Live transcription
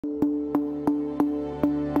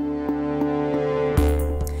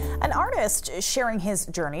artist sharing his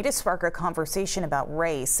journey to spark a conversation about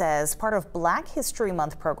race as part of Black History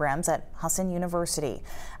Month programs at Husson University.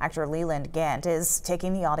 Actor LeLand Gantt is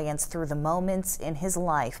taking the audience through the moments in his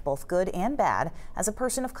life, both good and bad, as a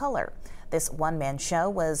person of color. This one-man show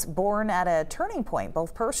was born at a turning point,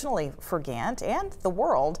 both personally for Gantt and the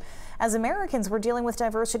world, as Americans were dealing with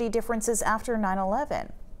diversity differences after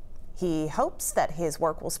 9/11. He hopes that his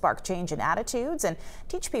work will spark change in attitudes and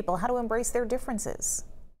teach people how to embrace their differences.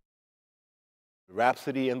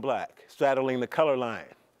 Rhapsody in black, straddling the color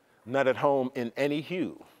line, not at home in any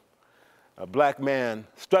hue. A black man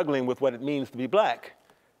struggling with what it means to be black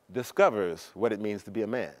discovers what it means to be a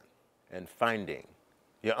man and finding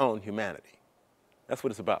your own humanity. That's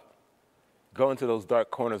what it's about. Go into those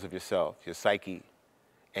dark corners of yourself, your psyche,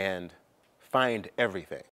 and find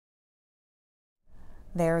everything.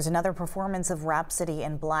 There's another performance of Rhapsody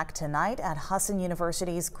in Black tonight at Husson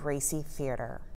University's Gracie Theater.